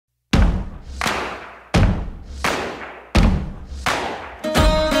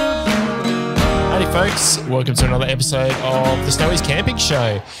folks. Welcome to another episode of the Snowy's Camping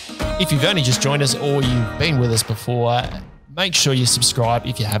Show. If you've only just joined us or you've been with us before, make sure you subscribe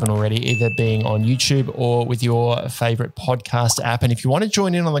if you haven't already, either being on YouTube or with your favorite podcast app. And if you want to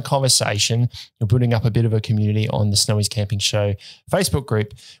join in on the conversation, we're putting up a bit of a community on the Snowy's Camping Show Facebook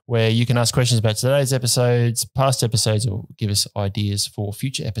group where you can ask questions about today's episodes, past episodes, or give us ideas for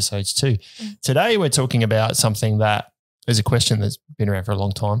future episodes too. Today, we're talking about something that is a question that's been around for a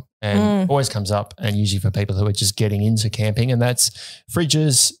long time and always comes up, and usually for people who are just getting into camping, and that's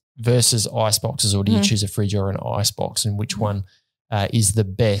fridges versus iceboxes, or do you choose a fridge or an icebox, and which one is the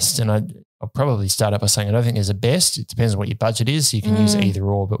best? And I'll probably start up by saying I don't think there's a best. It depends on what your budget is. You can use either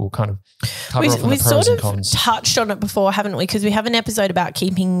or, but we'll kind of cover off on the pros and cons. We've touched on it before, haven't we? Because we have an episode about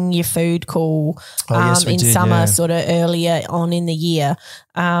keeping your food cool in summer, sort of earlier on in the year.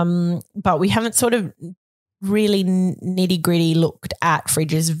 But we haven't sort of really nitty-gritty looked at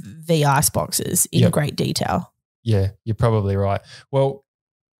fridges v iceboxes in great detail. Yeah, you're probably right. Well,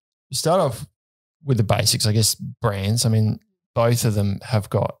 start off with the basics, I guess. Brands, I mean, both of them have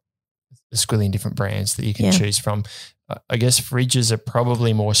got a squillion different brands that you can choose from. I guess fridges are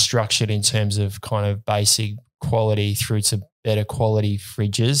probably more structured in terms of kind of basic quality through to better quality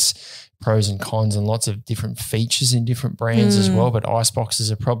fridges, pros and cons, and lots of different features in different brands as well. But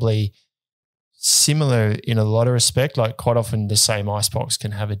iceboxes are probably similar in a lot of respect. Like quite often the same icebox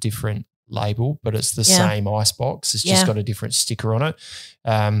can have a different label, but it's the same icebox. It's just got a different sticker on it.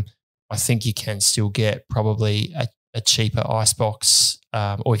 I think you can still get probably a cheaper icebox,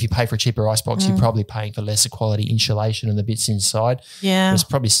 or if you pay for a cheaper icebox, you're probably paying for lesser quality insulation and the bits inside. Yeah. But it's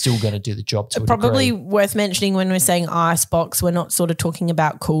probably still going to do the job to a probably degree. Worth mentioning when we're saying icebox, we're not sort of talking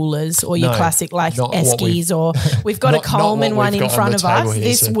about coolers or your classic like Eskies, or we've got a Coleman one in front of us.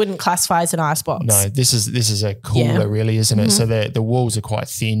 This wouldn't classify as an icebox. No, this is a cooler really, isn't it? So the walls are quite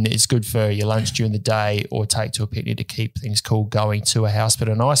thin. It's good for your lunch during the day or take to a picnic to keep things cool going to a house. But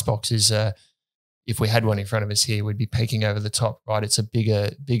an icebox is if we had one in front of us here, we'd be peeking over the top, right? It's a bigger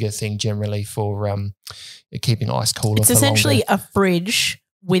thing generally for keeping ice cooler. It's essentially a fridge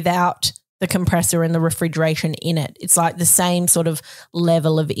without the compressor and the refrigeration in it. It's like the same sort of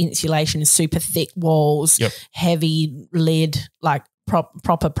level of insulation, super thick walls, heavy lid, like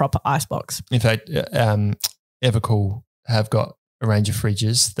proper icebox. In fact, Evercool have got a range of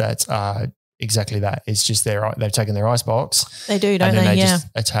fridges that are exactly that. It's just they've taken their icebox. They do, don't they? And then they just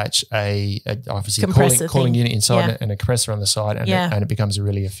attach a obviously cooling unit inside it and a compressor on the side, and it becomes a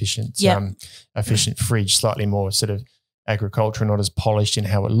really efficient fridge, slightly more sort of agricultural, not as polished in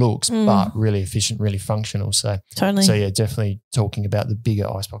how it looks, but really efficient, really functional. So totally. So yeah, definitely talking about the bigger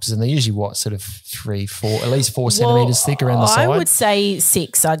iceboxes, and they're usually sort of 3, 4, at least 4 centimeters thick around the side. I would say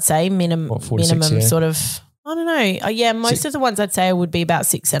 6. I'd say minimum sort of. I don't know. Most of the ones I'd say would be about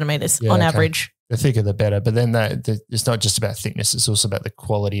 6 centimeters on average. The thicker the better. But then it's not just about thickness, it's also about the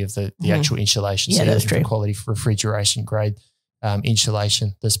quality of the actual insulation. Yeah, so that's true. The quality for refrigeration grade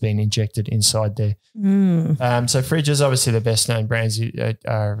insulation that's been injected inside there. So fridges, obviously the best known brands are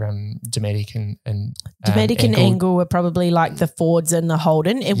Dometic and Dometic and Engel are probably like the Fords and the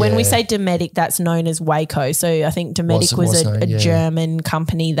Holden. When we say Dometic, that's known as Waco. So I think Dometic was a German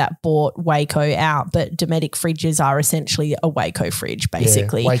company that bought Waco out, but Dometic fridges are essentially a Waco fridge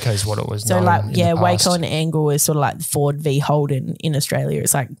basically. Yeah, Waco's what it was. So Waco and Engel is sort of like Ford v Holden in Australia.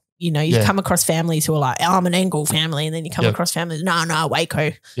 It's like, you come across families who are like, I'm an Engel family, and then you come across families, no,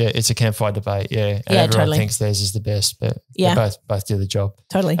 Waco. Yeah, it's a campfire debate, and everyone thinks theirs is the best, but they both do the job.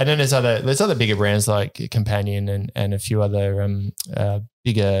 Totally. And then there's other bigger brands like Companion and a few other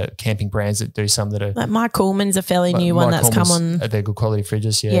bigger camping brands that do some that are like My Coolman's a fairly new one that's come on. They're good quality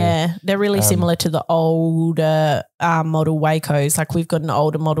fridges, Yeah, they're really similar to the older model Wacos. Like we've got an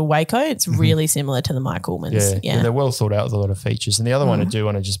older model Waco. It's really similar to the My Coolman's. Yeah, they're well thought out with a lot of features. And the other one I do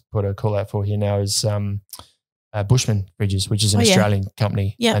want to just put a call out for here now is Bushman fridges, which is an Australian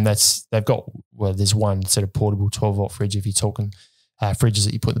company. Yeah. And they've got, there's one sort of portable 12-volt fridge if you're talking fridges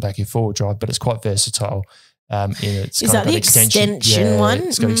that you put in the back of your four-wheel drive, but it's quite versatile. Is that the extension one?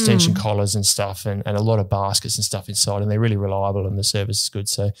 It's got extension collars and stuff and a lot of baskets and stuff inside, and they're really reliable and the service is good.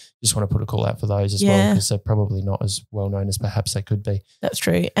 So just want to put a call out for those as well, because they're probably not as well known as perhaps they could be. That's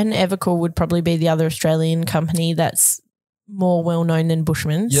true. And Evercool would probably be the other Australian company that's more well known than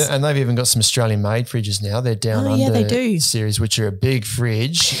Bushman's. Yeah, and they've even got some Australian made fridges now. They're down under they do. series, which are a big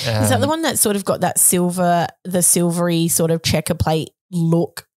fridge. Is that the one that's sort of got that silvery sort of checker plate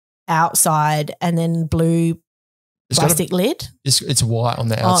look outside and then blue plastic lid? It's white on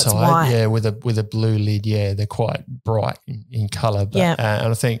the outside. It's white. Yeah, with a blue lid. Yeah, they're quite bright in colour. And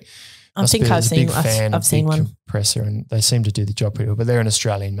I think I think I've seen one compressor, and they seem to do the job pretty well. But they're an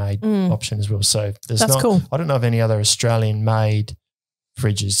Australian-made option as well. So that's cool. I don't know of any other Australian-made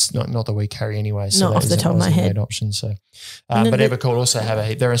fridges, not that we carry anyway. So not off the top of my head. Option. So, but Evercool also have a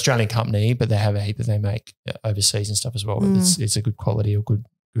heap. They're an Australian company, but they have a heap that they make overseas and stuff as well. It's a good quality or good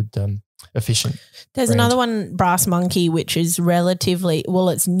efficient. There's another one, Brass Monkey, which is relatively, well,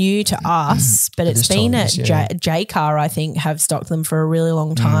 it's new to us, but it's been at J-Car, I think, have stocked them for a really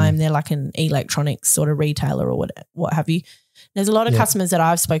long time. They're like an electronics sort of retailer or what have you. There's a lot of customers that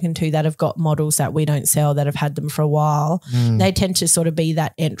I've spoken to that have got models that we don't sell that have had them for a while. They tend to sort of be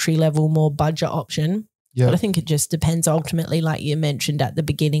that entry level, more budget option. Yep. But I think it just depends ultimately, like you mentioned at the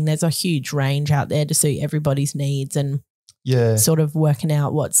beginning, there's a huge range out there to suit everybody's needs, and sort of working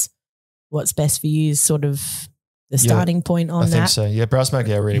out what's best for you is sort of the starting point on that. I think so. Yeah, Brass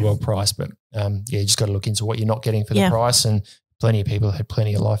Monkey are really well priced, but you just got to look into what you're not getting for the price, and plenty of people had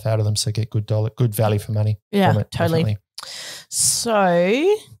plenty of life out of them, so get good value for money. Yeah, from it, totally. Definitely. So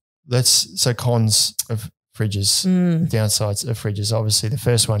cons of fridges, downsides of fridges. Obviously, the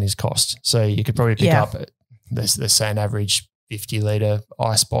first one is cost. So you could probably pick up, let's say, an average 50-litre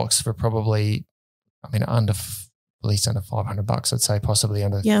icebox for probably, at least under $500, I'd say, possibly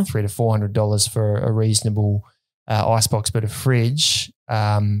under $300 to $400 for a reasonable icebox. But a fridge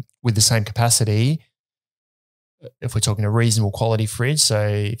with the same capacity, if we're talking a reasonable quality fridge, so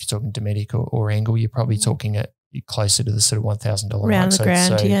if you're talking Dometic or Engel, you're probably talking at closer to the sort of $1,000 mark. So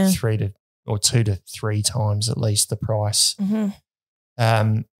 2 to 3 times at least the price. So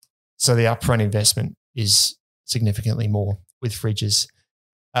the upfront investment is significantly more with fridges.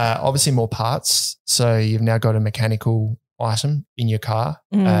 Obviously more parts. So you've now got a mechanical item in your car.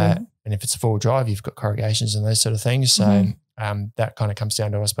 And if it's a four-wheel drive, you've got corrugations and those sort of things. So that kind of comes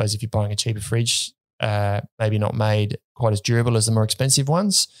down to, I suppose, if you're buying a cheaper fridge, maybe not made quite as durable as the more expensive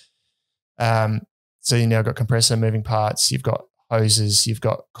ones. So you now got compressor, moving parts, you've got hoses, you've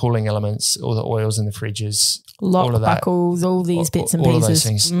got cooling elements, all the oils in the fridges, lock buckles, all these bits and pieces. All of those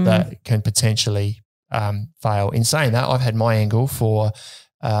things that can potentially fail. In saying that, I've had my Engel for,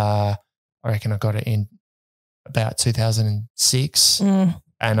 I reckon I got it in about 2006 and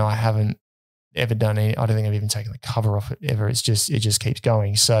I haven't ever done any, I don't think I've even taken the cover off it ever. It just keeps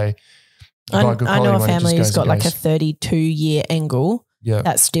going. So I know a family who's got like a 32-year Engel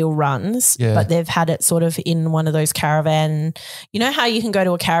that still runs, but they've had it sort of in one of those caravan, you know how you can go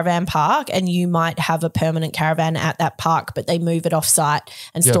to a caravan park and you might have a permanent caravan at that park, but they move it off site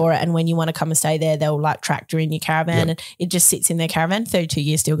and store it. And when you want to come and stay there, they'll like tractor in your caravan and it just sits in their caravan. 32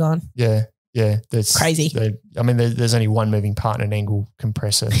 years still gone. Yeah. That's crazy. There's only one moving part in an Engel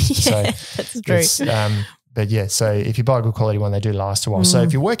compressor. That's true. But so if you buy a good quality one, they do last a while. So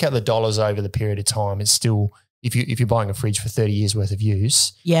if you work out the dollars over the period of time, it's still, if you're buying a fridge for 30 years worth of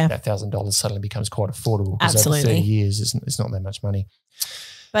use, that $1,000 suddenly becomes quite affordable because over 30 years it's not that much money.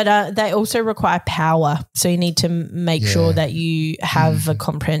 But they also require power. So you need to make sure that you have a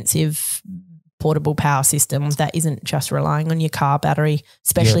comprehensive portable power system that isn't just relying on your car battery,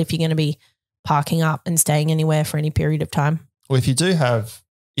 especially if you're going to be parking up and staying anywhere for any period of time. Well,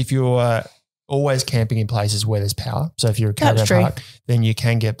 if you're always camping in places where there's power, so if you're a caravan park, then you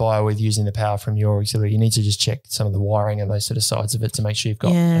can get by with using the power from your auxiliary. You need to just check some of the wiring and those sort of sides of it to make sure you've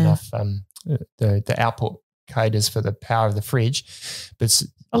got enough the output caters for the power of the fridge. But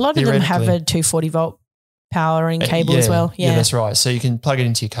a lot of them have a 240 volt powering cable as well. Yeah, that's right. So you can plug it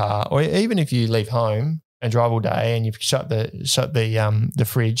into your car, or even if you leave home and drive all day and you've shut the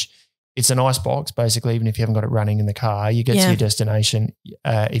fridge, it's an icebox basically. Even if you haven't got it running in the car, you get to your destination.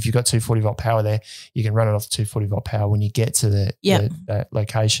 If you've got 240 volt power there, you can run it off the 240 volt power when you get to the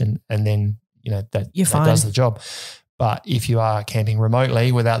location, and then that does the job. But if you are camping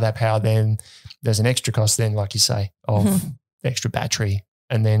remotely without that power, then there's an extra cost. Then, like you say, of extra battery.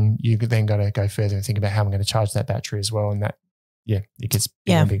 And then you then got to go further and think about how I'm going to charge that battery as well. And that, it gets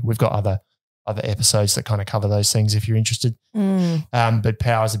big. We've got other episodes that kind of cover those things if you're interested. But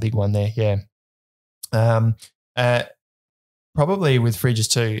power is a big one there. Probably with fridges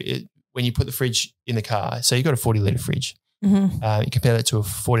too, when you put the fridge in the car, so you've got a 40-litre fridge. You compare that to a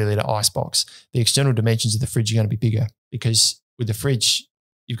 40-litre icebox. The external dimensions of the fridge are going to be bigger because with the fridge,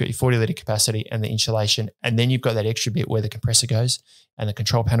 you've got your 40-litre capacity and the insulation, and then you've got that extra bit where the compressor goes and the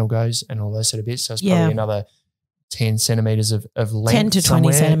control panel goes and all those sort of bits. So it's probably another 10 centimetres of length. 10 to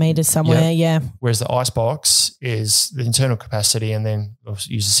 20 centimetres somewhere, Whereas the icebox is the internal capacity, and then we'll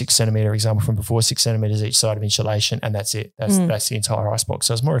use a 6 centimetre example from before, 6 centimetres each side of insulation, and that's it. That's the entire icebox.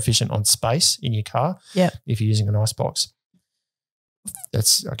 So it's more efficient on space in your car if you're using an icebox.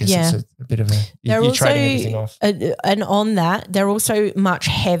 that's, I guess it's a bit of a, you're trading everything off. And on that, they're also much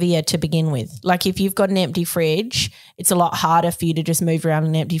heavier to begin with. Like if you've got an empty fridge, it's a lot harder for you to just move around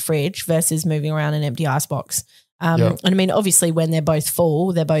an empty fridge versus moving around an empty icebox. And I mean, obviously when they're both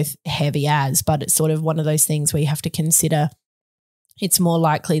full, they're both heavy as, but it's sort of one of those things where you have to consider it's more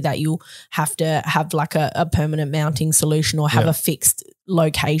likely that you'll have to have like a permanent mounting solution or have a fixed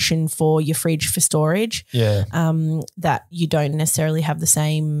location for your fridge for storage. Yeah. That you don't necessarily have the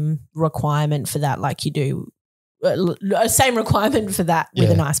same requirement for that like you do. Same requirement for that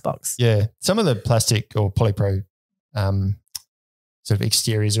with an icebox. Yeah. Some of the plastic or polypro sort of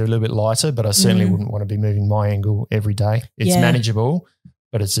exteriors are a little bit lighter, but I certainly wouldn't want to be moving my angle every day. It's manageable,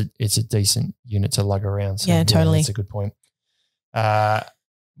 but it's a decent unit to lug around. So yeah, totally. That's a good point.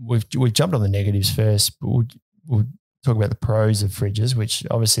 We've jumped on the negatives first, but we'll talk about the pros of fridges, which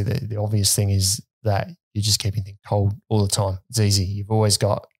obviously the obvious thing is that you're just keeping things cold all the time. It's easy.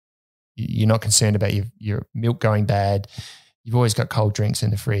 You're not concerned about your milk going bad. You've always got cold drinks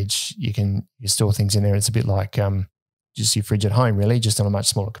in the fridge. You store things in there. It's a bit like just your fridge at home, really, just on a much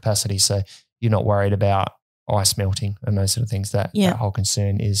smaller capacity. So you're not worried about ice melting and those sort of things. That whole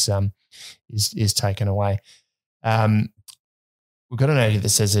concern is taken away. We've got a note that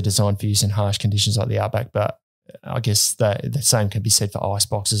says they're designed for use in harsh conditions like the outback, but I guess the same can be said for ice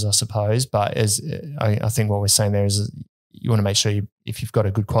boxes, I suppose. But I think what we're saying there is you want to make sure if you've got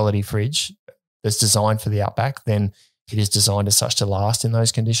a good quality fridge that's designed for the outback, then it is designed as such to last in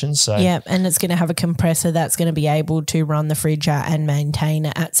those conditions. So yeah, and it's going to have a compressor that's going to be able to run the fridge out and maintain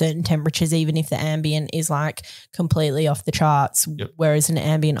it at certain temperatures, even if the ambient is like completely off the charts. Yep. Whereas an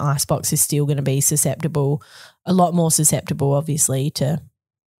ambient icebox is still going to be susceptible, a lot more susceptible, obviously, to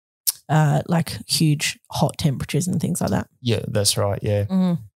like huge hot temperatures and things like that. Yeah, that's right.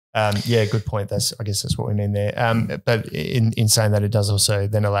 Yeah. Yeah, good point. I guess that's what we mean there. But in saying that, it does also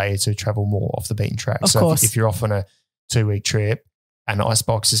then allow you to travel more off the beaten track. Of course. If you're off on a 2-week trip, an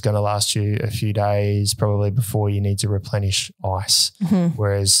icebox is going to last you a few days probably before you need to replenish ice.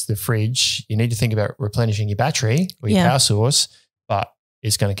 Whereas the fridge, you need to think about replenishing your battery or your power source, but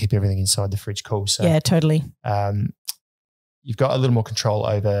it's going to keep everything inside the fridge cool. So yeah, totally. You've got a little more control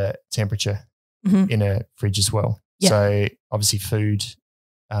over temperature in a fridge as well. Yeah. So obviously food,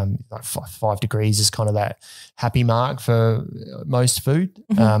 like 5 degrees is kind of that happy mark for most food.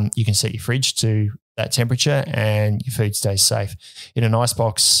 You can set your fridge to that temperature and your food stays safe. In an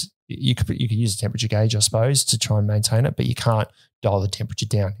icebox, you could use a temperature gauge, I suppose, to try and maintain it, but you can't dial the temperature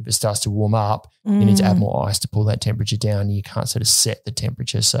down. If it starts to warm up, you need to add more ice to pull that temperature down. You can't sort of set the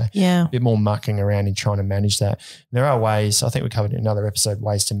temperature. So a bit more mucking around in trying to manage that. And there are ways, I think we covered in another episode,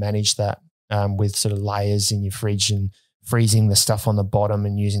 ways to manage that with sort of layers in your fridge and freezing the stuff on the bottom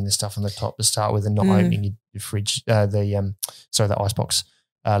and using the stuff on the top to start with and not opening your fridge, the icebox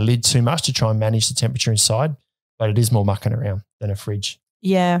lid too much to try and manage the temperature inside. But it is more mucking around than a fridge.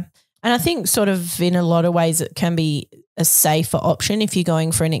 Yeah. And I think sort of in a lot of ways it can be a safer option if you're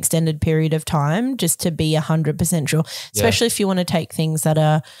going for an extended period of time, just to be 100% sure, especially if you want to take things that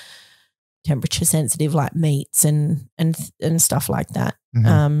are temperature sensitive like meats and stuff like that.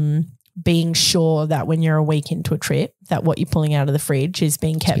 Being sure that when you're a week into a trip that what you're pulling out of the fridge is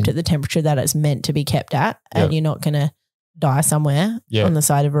being kept at the temperature that it's meant to be kept at and you're not going to die somewhere on the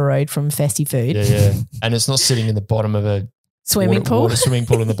side of a road from festy food. Yeah. And it's not sitting in the bottom of a swimming pool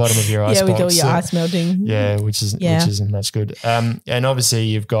in the bottom of your icebox. With all your ice melting. Yeah, which isn't much good. And obviously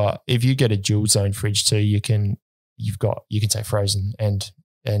you've got, if you get a dual zone fridge too, you can take frozen and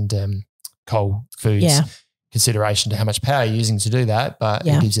cold foods consideration to how much power you're using to do that, but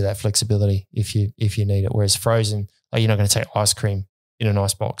it gives you that flexibility if you need it. Whereas frozen, you're not going to take ice cream in an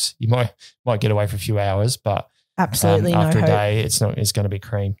icebox. You might get away for a few hours, but absolutely after a day, it's going to be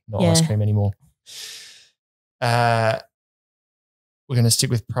cream, not ice cream anymore. We're going to stick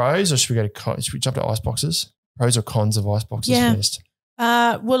with pros, or should we jump to iceboxes? Pros or cons of iceboxes first?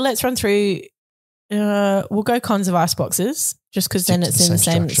 Well, let's run through. We'll go cons of iceboxes just because then it's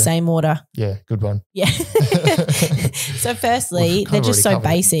in the same order. Yeah, good one. Yeah. So firstly, they're just so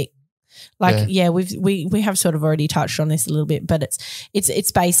basic. We have sort of already touched on this a little bit, but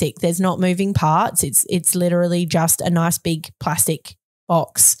it's basic. There's not moving parts. It's literally just a nice big plastic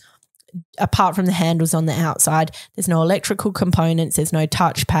box. Apart from the handles on the outside, there's no electrical components, there's no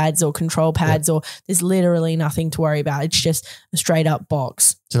touch pads or control pads, or there's literally nothing to worry about. It's just a straight up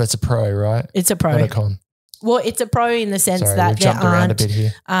box. So that's a pro, right? It's a pro. Not a con. Well, it's a pro in the sense that there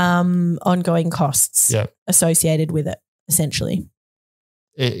aren't ongoing costs associated with it, essentially.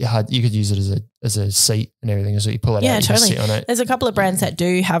 you could use it as a seat and everything. So you pull it out, you totally. just sit on it. There's a couple of brands that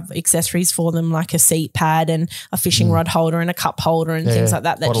do have accessories for them, like a seat pad and a fishing rod holder and a cup holder and things like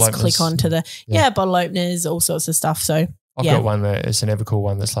that bottle just openers. click onto the bottle openers, all sorts of stuff. So I've got one that it's an Evercool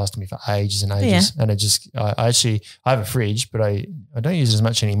one that's lasted me for ages and ages. And it just, I have a fridge, but I don't use it as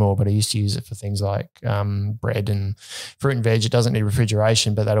much anymore, but I used to use it for things like bread and fruit and veg. It doesn't need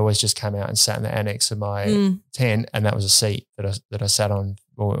refrigeration, but that always just came out and sat in the annex of my tent, and that was a seat that I sat on,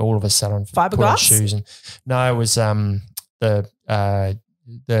 or all of us sat on. Fiberglass? Shoes. And no, it was it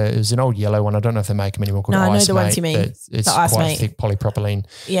was an old yellow one. I don't know if they make them anymore. Called I know Ice the Mate, ones you mean. It's the Ice quite Mate. thick polypropylene.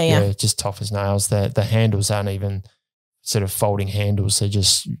 Yeah, just tough as nails. The handles aren't even sort of folding handles.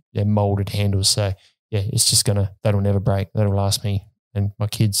 They're molded handles. So it's just that'll never break. That'll last me and my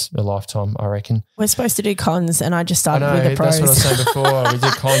kids a lifetime, I reckon. We're supposed to do cons, and I just started with the pros. That's what I was saying before. We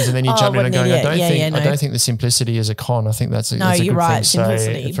did cons, and then you jumped in and going, I don't think the simplicity is a con. I think that's a good you're right, thing.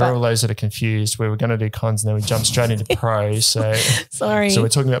 simplicity. So for all those that are confused, we were going to do cons, and then we jumped straight into pros. So sorry. So we're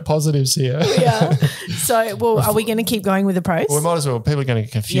talking about positives here. Yeah. So, are we going to keep going with the pros? Well, we might as well. People are going to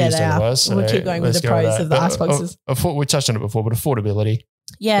get confused otherwise. So we'll keep going with the pros of the iceboxes. We touched on it before, but affordability.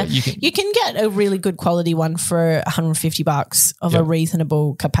 Yeah, you can get a really good quality one for $150 of a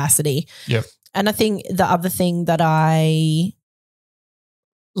reasonable capacity. Yep. And I think the other thing that I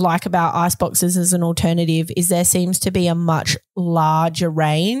like about iceboxes as an alternative is there seems to be a much larger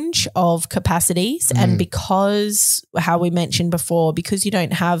range of capacities. And because, how we mentioned before, because you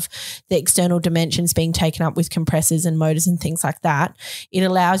don't have the external dimensions being taken up with compressors and motors and things like that, it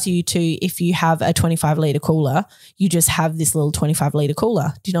allows you to, if you have a 25 litre cooler, you just have this little 25 litre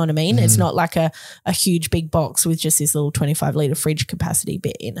cooler. Do you know what I mean? It's not like a huge big box with just this little 25 litre fridge capacity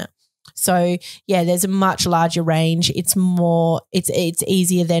bit in it. So there's a much larger range. It's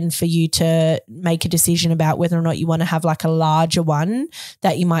easier then for you to make a decision about whether or not you want to have like a larger one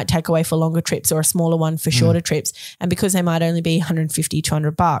that you might take away for longer trips or a smaller one for shorter trips. And because they might only be $150,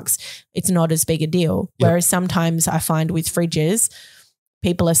 $200, it's not as big a deal. Yep. Whereas sometimes I find with fridges,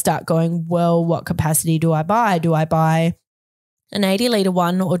 people are start going, well, what capacity do I buy? Do I buy an 80 litre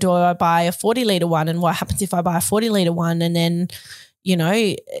one, or do I buy a 40 litre one? And what happens if I buy a 40 litre one and then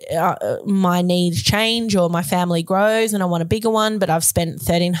my needs change or my family grows and I want a bigger one, but I've spent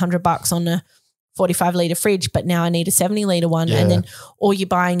 $1,300 on a 45 litre fridge, but now I need a 70 litre one. And then, or you're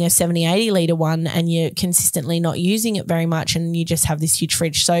buying a 70, 80 litre one and you're consistently not using it very much and you just have this huge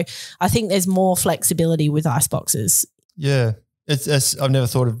fridge. So I think there's more flexibility with iceboxes. Yeah. I've never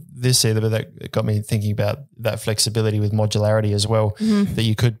thought of this either, but that got me thinking about that flexibility with modularity as well, that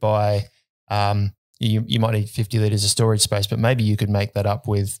you could buy, you might need 50 litres of storage space, but maybe you could make that up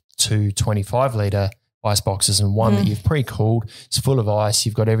with 2 25 litre ice boxes and one that you've pre-cooled. It's full of ice.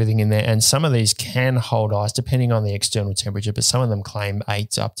 You've got everything in there. And some of these can hold ice depending on the external temperature, but some of them claim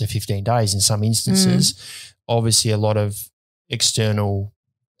 8 up to 15 days in some instances. Obviously, a lot of external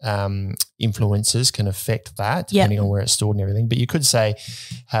influences can affect that depending on where it's stored and everything. But you could say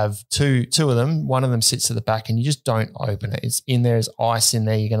have two of them. One of them sits at the back and you just don't open it. It's in there. There's ice in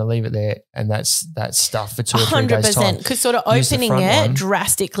there. You're going to leave it there, and that's stuff for 2 or 3 days time. 100%, because sort of opening it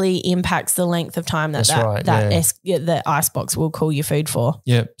drastically impacts the length of time the icebox will cool your food for.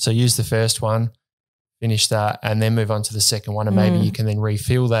 Yeah. So use the first one, finish that, and then move on to the second one, and maybe you can then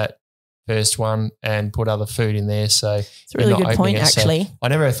refill that first one and put other food in there. So it's a really good point, actually. So I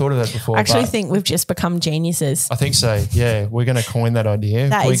never thought of that before. I actually think we've just become geniuses. I think so. Yeah. We're going to coin that idea.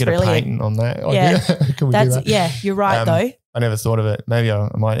 That we is get brilliant. A patent on that idea? Can we do that? Yeah, you're right though. I never thought of it. Maybe I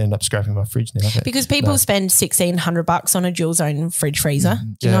might end up scrapping my fridge now. Because people spend $1,600 on a dual zone fridge freezer.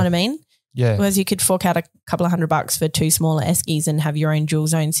 Do you know what I mean? Yeah. Whereas you could fork out a couple of $100 for 2 smaller Eskies and have your own dual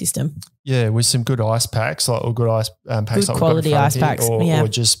zone system. Yeah, with some good ice packs, or good ice packs, good quality ice packs, or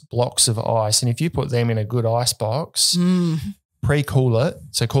just blocks of ice. And if you put them in a good ice box, pre-cool it.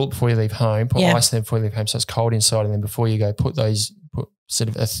 So cool it before you leave home. Put ice in there before you leave home, so it's cold inside. And then before you go, put sort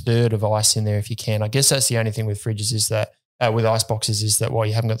of a third of ice in there if you can. I guess that's the only thing with fridges is that with ice boxes is that while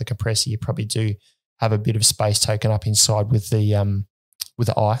you haven't got the compressor, you probably do have a bit of space taken up inside with the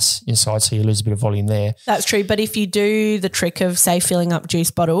ice inside, so you lose a bit of volume there. That's true. But if you do the trick of, say, filling up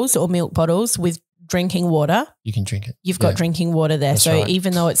juice bottles or milk bottles with drinking water, you can drink it. You've got drinking water there. That's so right.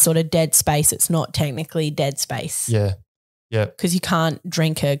 Even though it's sort of dead space, it's not technically dead space. Yeah. Yeah. Because you can't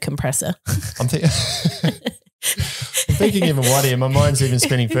drink a compressor. I'm thinking even what here, my mind's even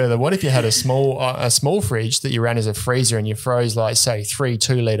spinning further. What if you had a small fridge that you ran as a freezer and you froze like, say, 3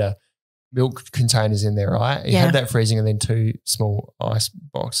 2-litre milk containers in there, right? You had that freezing and then 2 small ice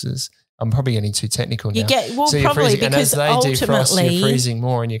boxes. I'm probably getting too technical now. Probably because and as they defrost, ultimately you're freezing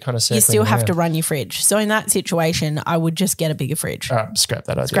more and you're kind of you still have to run your fridge. So in that situation, I would just get a bigger fridge. Scrap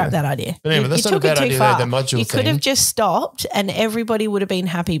that idea. But anyway, that's not a bad idea there, the module thing. You could have just stopped and everybody would have been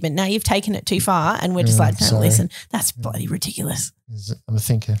happy, but now you've taken it too far and we're just like, no, listen, that's bloody ridiculous. I'm a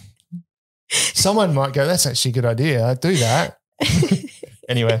thinker. Someone might go, that's actually a good idea. I'd do that.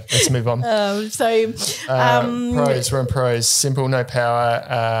 Anyway, let's move on. Pros, we're in pros. Simple, no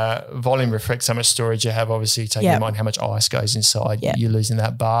power. Volume reflects how much storage you have. Obviously, taking in mind how much ice goes inside. You're losing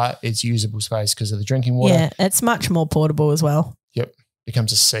that, but it's usable space because of the drinking water. Yeah, it's much more portable as well. Yep.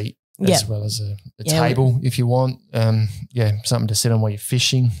 Becomes a seat as well as a table if you want. Something to sit on while you're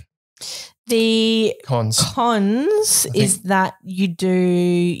fishing. The cons is that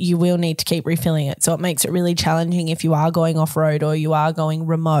you will need to keep refilling it. So it makes it really challenging if you are going off-road or you are going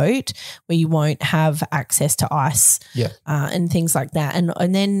remote where you won't have access to ice and things like that.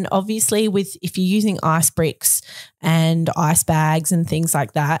 And then obviously if you're using ice bricks and ice bags and things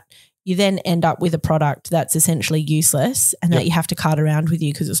like that, you then end up with a product that's essentially useless and that you have to cart around with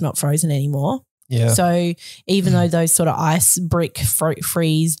you because it's not frozen anymore. Yeah. So even though those sort of ice brick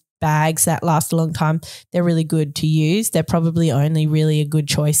freeze bags that last a long time, they're really good to use. They're probably only really a good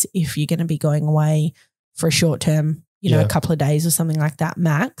choice if you're going to be going away for a short term, a couple of days or something like that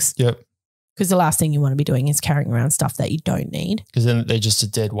max. Yep. Because the last thing you want to be doing is carrying around stuff that you don't need. Because then they're just a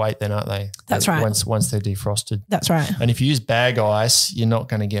dead weight then, aren't they? That's right. Once they're defrosted. That's right. And if you use bag ice, you're not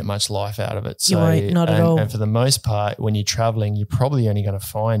going to get much life out of it. You won't, not at all. And for the most part, when you're traveling, you're probably only going to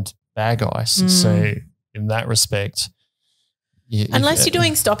find bag ice. So in that respect, unless you're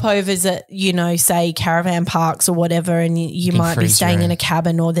doing stopovers at, say caravan parks or whatever, and you might be staying in a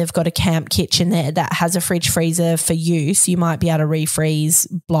cabin or they've got a camp kitchen there that has a fridge freezer for use, you might be able to refreeze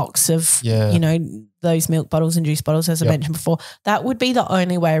blocks of, those milk bottles and juice bottles, as I mentioned before. That would be the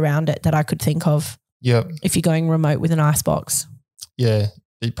only way around it that I could think of. Yep. If you're going remote with an icebox. Yeah.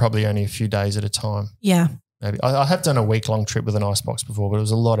 Probably only a few days at a time. Yeah. Maybe. I have done a week-long trip with an icebox before, but it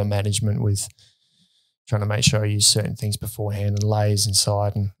was a lot of management with trying to make sure I use certain things beforehand and layers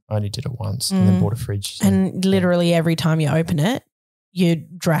inside, and I only did it once and then bought a fridge. So, and literally every time you open it, you're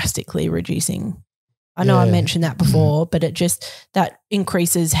drastically reducing. I know I mentioned that before, but that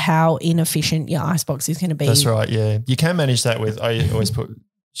increases how inefficient your icebox is going to be. That's right, yeah. You can manage that with, I always put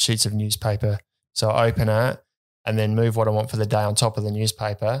sheets of newspaper. So I open it and then move what I want for the day on top of the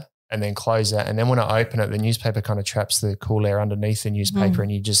newspaper and then close it. And then when I open it, the newspaper kind of traps the cool air underneath the newspaper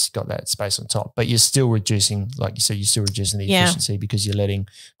and you just got that space on top. But you're still reducing, like you said, you're still reducing the efficiency because you're letting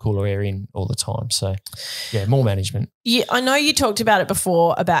cooler air in all the time. So, more management. Yeah, I know you talked about it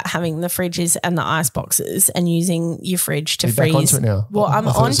before about having the fridges and the ice boxes and using your fridge to freeze. Back onto it now. Well, I'm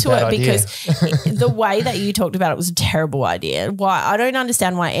onto it because the way that you talked about it was a terrible idea. Why? I don't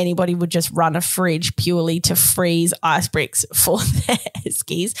understand why anybody would just run a fridge purely to freeze ice bricks for their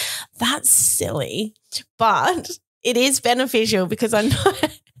skis. That's silly, but it is beneficial because I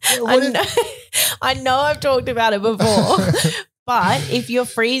know I've talked about it before. But if you're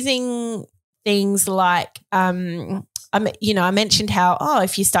freezing things like, I mentioned how,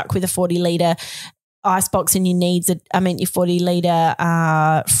 if you're stuck with a 40-litre icebox and your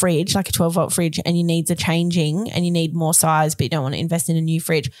 40-litre fridge, like a 12-volt fridge, and your needs are changing and you need more size but you don't want to invest in a new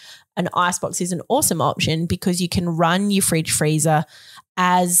fridge, an icebox is an awesome option because you can run your fridge freezer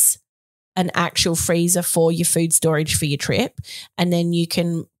as an actual freezer for your food storage for your trip, and then you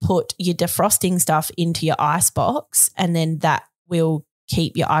can put your defrosting stuff into your icebox, and then that will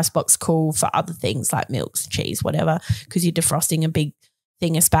keep your icebox cool for other things like milks, cheese, whatever, because you're defrosting a big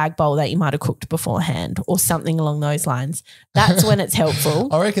thing, a spag bowl that you might have cooked beforehand or something along those lines. That's when it's helpful.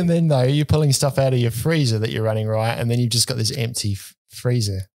 I reckon then though, you're pulling stuff out of your freezer that you're running, right? And then you've just got this empty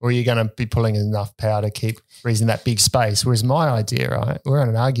freezer, or you're going to be pulling enough power to keep freezing that big space. Whereas my idea, right, we're on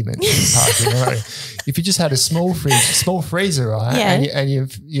an argument in the park, right? If you just had a small freezer, right, and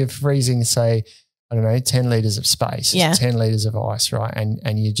you're freezing, say, I don't know, 10 litres of space, 10 litres of ice, right, and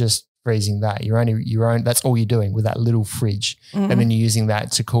you're just freezing that. That's all you're doing with that little fridge, and then you're using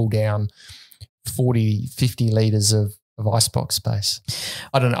that to cool down 40, 50 litres of icebox space.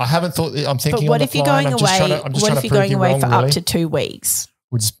 I don't know. I haven't thought. I'm thinking. But what if you're going away? What if you're going away for up to 2 weeks?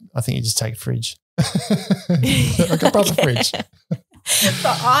 I think you just take a fridge, like a proper fridge.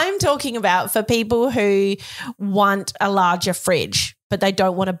 But I'm talking about for people who want a larger fridge, but they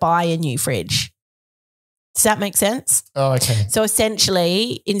don't want to buy a new fridge. Does that make sense? Oh, okay. So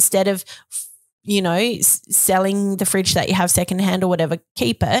essentially, instead of selling the fridge that you have secondhand or whatever,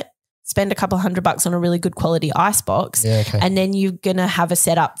 keep it. Spend a couple $100 on a really good quality icebox, and then you're going to have a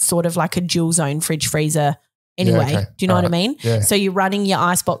setup sort of like a dual zone fridge freezer anyway. Yeah, okay. Do you know what I mean? Yeah. So you're running your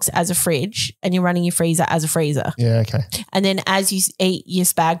icebox as a fridge and you're running your freezer as a freezer. Yeah, okay. And then as you eat your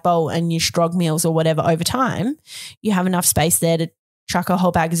spag bowl and your strog meals or whatever over time, you have enough space there to chuck a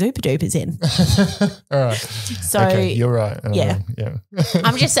whole bag of Zupa Dupas in. All right. So okay, you're right. Yeah. Yeah.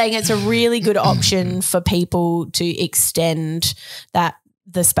 I'm just saying it's a really good option for people to extend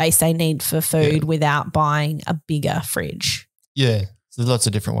the space they need for food without buying a bigger fridge. Yeah. There's lots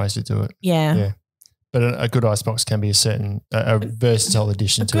of different ways to do it. Yeah. But a good icebox can be a versatile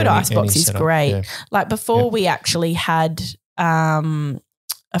addition to a good any icebox is setup. great. Yeah. Like before we actually had a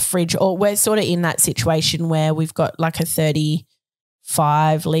fridge, or we're sort of in that situation where we've got like a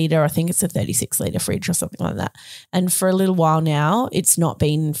 35 litre, I think it's a 36 litre fridge or something like that. And for a little while now, it's not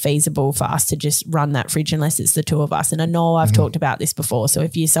been feasible for us to just run that fridge unless it's the two of us. And I know I've talked about this before. So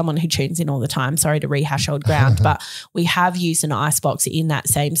if you're someone who tunes in all the time, sorry to rehash old ground, but we have used an icebox in that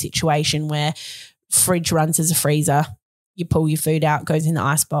same situation where fridge runs as a freezer. You pull your food out, goes in the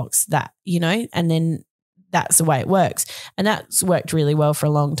icebox, and then that's the way it works. And that's worked really well for a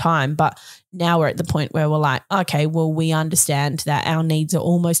long time. But now we're at the point where we're like, okay, well, we understand that our needs are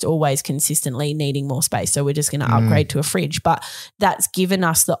almost always consistently needing more space. So we're just going to upgrade to a fridge. But that's given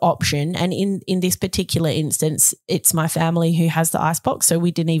us the option. And in this particular instance, it's my family who has the icebox. So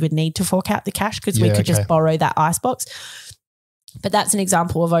we didn't even need to fork out the cash because we could just borrow that icebox. But that's an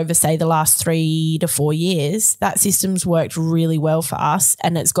example of over, say, the last 3 to 4 years, that system's worked really well for us,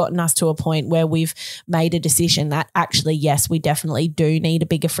 and it's gotten us to a point where we've made a decision that actually, yes, we definitely do need a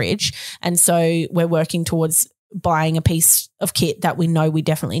bigger fridge. And so we're working towards buying a piece of kit that we know we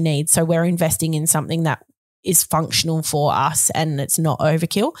definitely need. So we're investing in something that is functional for us and it's not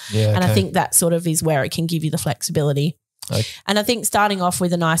overkill. Yeah, and I think that sort of is where it can give you the flexibility. Okay. And I think starting off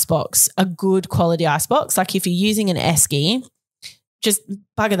with an icebox, a good quality icebox, like if you're using an Esky, just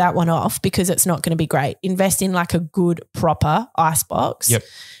bugger that one off because it's not going to be great. Invest in like a good, proper icebox. Yep.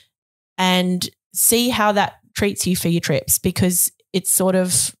 And see how that treats you for your trips, because it's sort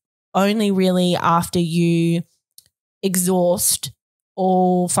of only really after you exhaust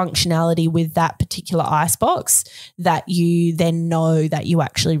all functionality with that particular icebox that you then know that you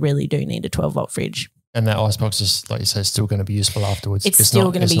actually really do need a 12-volt fridge. And that icebox is, like you say, still going to be useful afterwards. It's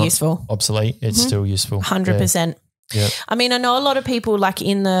still going to be useful. Obsolete. It's still useful. 100%. Yeah. I mean, I know a lot of people like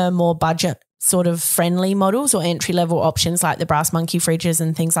in the more budget sort of friendly models or entry-level options like the Brass Monkey fridges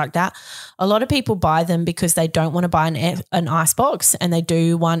and things like that, a lot of people buy them because they don't want to buy an icebox and they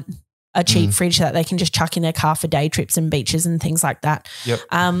do want a cheap fridge that they can just chuck in their car for day trips and beaches and things like that. Yep.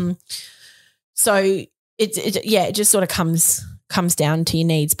 So it just sort of comes down to your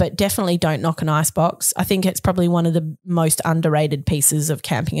needs, but definitely don't knock an icebox. I think it's probably one of the most underrated pieces of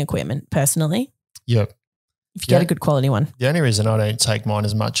camping equipment personally. Yep. If you get a good quality one. The only reason I don't take mine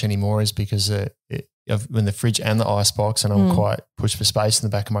as much anymore is because when the fridge and the icebox, and I'm quite pushed for space in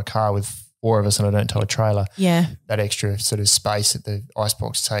the back of my car with 4 of us and I don't tow a trailer. Yeah. That extra sort of space that the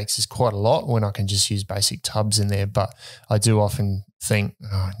icebox takes is quite a lot when I can just use basic tubs in there. But I do often think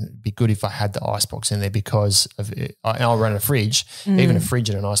it'd be good if I had the icebox in there because of it. I'll run a fridge. Even a fridge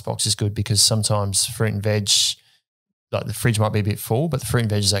and an icebox is good because sometimes fruit and veg, like the fridge might be a bit full, but the fruit and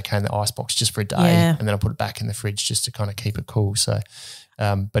veg is okay in the icebox just for a day, and then I put it back in the fridge just to kind of keep it cool. So,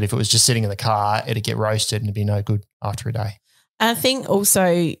 but if it was just sitting in the car, it'd get roasted and it'd be no good after a day. I think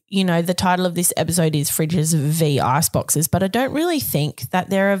also, the title of this episode is Fridges v Iceboxes, but I don't really think that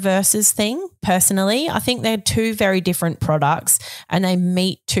they're a versus thing personally. I think they're 2 very different products and they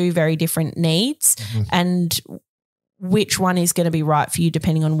meet 2 very different needs, and which one is going to be right for you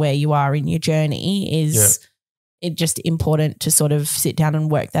depending on where you are in your journey is it's just important to sort of sit down and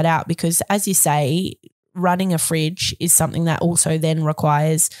work that out, because as you say, running a fridge is something that also then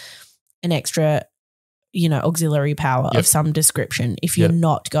requires an extra auxiliary power of some description if you're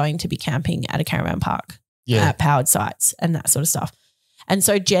not going to be camping at a caravan park at powered sites and that sort of stuff. And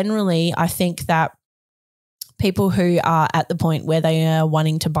so generally I think that people who are at the point where they are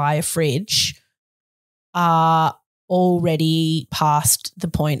wanting to buy a fridge are already past the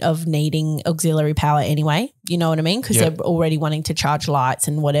point of needing auxiliary power anyway. You know what I mean? Because they're already wanting to charge lights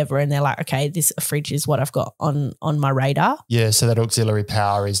and whatever, and they're like, okay, this fridge is what I've got on my radar. Yeah, so that auxiliary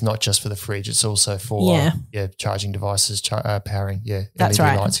power is not just for the fridge, it's also for charging devices, powering, that's LED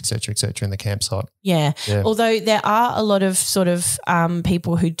right, lights, et cetera, in the campsite. Yeah. Although there are a lot of sort of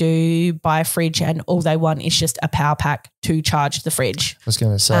people who do buy a fridge and all they want is just a power pack to charge the fridge. I was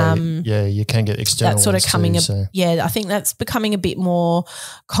going to say, you can get external that's sort of coming too, I think that's becoming a bit more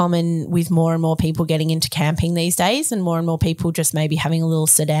common with more and more people getting into camping camping these days, and more people just maybe having a little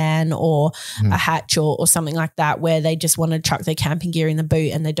sedan or a hatch or something like that, where they just want to chuck their camping gear in the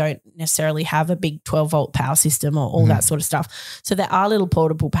boot and they don't necessarily have a big 12-volt power system or all that sort of stuff. So there are little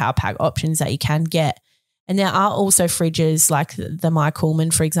portable power pack options that you can get. And there are also fridges like the My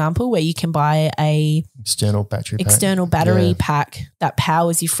Coolman, for example, where you can buy a external battery pack that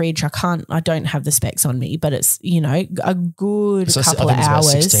powers your fridge. I don't have the specs on me, but it's, you know, a good couple of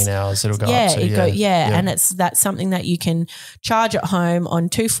hours. About 16 hours it'll go up to. And that's something that you can charge at home on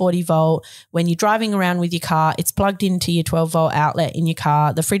 240 volt. When you're driving around with your car, it's plugged into your 12 volt outlet in your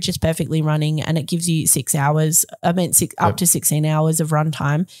car. The fridge is perfectly running and it gives you up to 16 hours of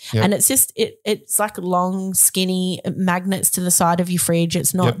runtime. Yep. And it's just, it's like long, skinny magnets to the side of your fridge.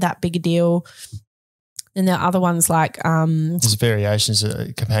 It's not that big a deal. And there are other ones like there's variations.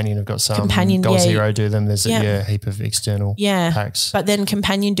 Companion have got some. Goal Zero do them. There's a heap of external packs. But then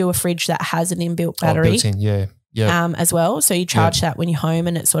Companion do a fridge that has an inbuilt battery. As well. So you charge that when you're home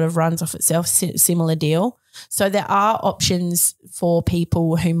and it sort of runs off itself. Similar deal. So there are options for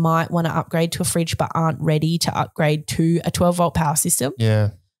people who might want to upgrade to a fridge but aren't ready to upgrade to a 12-volt power system.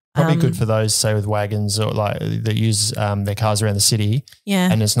 Yeah. Probably good for those, say, with wagons or like that use their cars around the city. Yeah.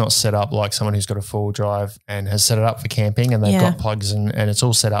 And it's not set up like someone who's got a full drive and has set it up for camping and they've got plugs and it's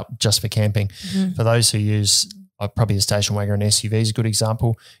all set up just for camping. For those who use probably the station wagon or an SUV is a good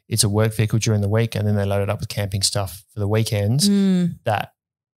example. It's a work vehicle during the week and then they load it up with camping stuff for the weekends. That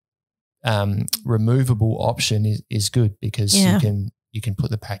removable option is good because you can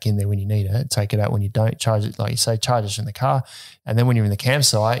put the pack in there when you need it, take it out when you don't, charge it, like you say, charge it in the car. And then when you're in the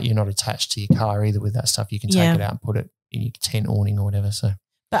campsite, you're not attached to your car either with that stuff. You can take it out and put it in your tent awning or whatever. So,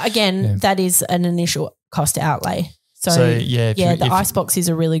 but again, that is an initial cost outlay. So the Icebox is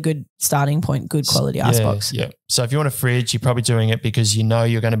a really good starting point, good quality Icebox. Yeah. So if you want a fridge, you're probably doing it because you know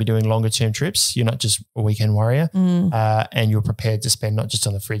you're going to be doing longer term trips. You're not just a weekend warrior and you're prepared to spend not just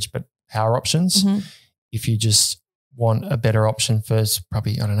on the fridge, but power options. If you just want a better option for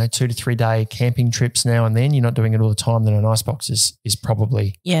probably, 2 to 3 day camping trips now and then, you're not doing it all the time, then an Icebox is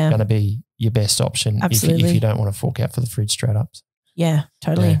probably going to be your best option if you don't want to fork out for the fridge straight up. Yeah,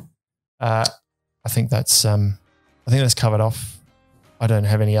 totally. I think that's covered off. I don't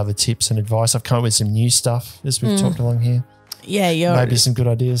have any other tips and advice. I've come up with some new stuff as we've talked along here. Yeah, maybe some good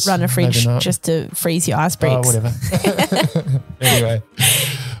ideas. Run a fridge just to freeze your ice bricks. Whatever. Anyway,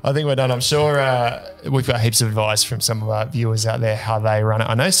 I think we're done. I'm sure we've got heaps of advice from some of our viewers out there how they run it.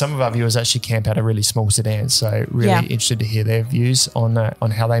 I know some of our viewers actually camp out a really small sedan, so really interested to hear their views on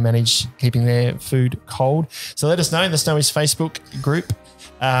how they manage keeping their food cold. So let us know in the Snowies Facebook group.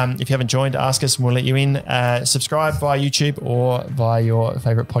 If you haven't joined, ask us and we'll let you in. Subscribe via YouTube or via your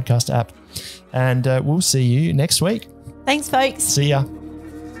favourite podcast app. And we'll see you next week. Thanks, folks. See ya.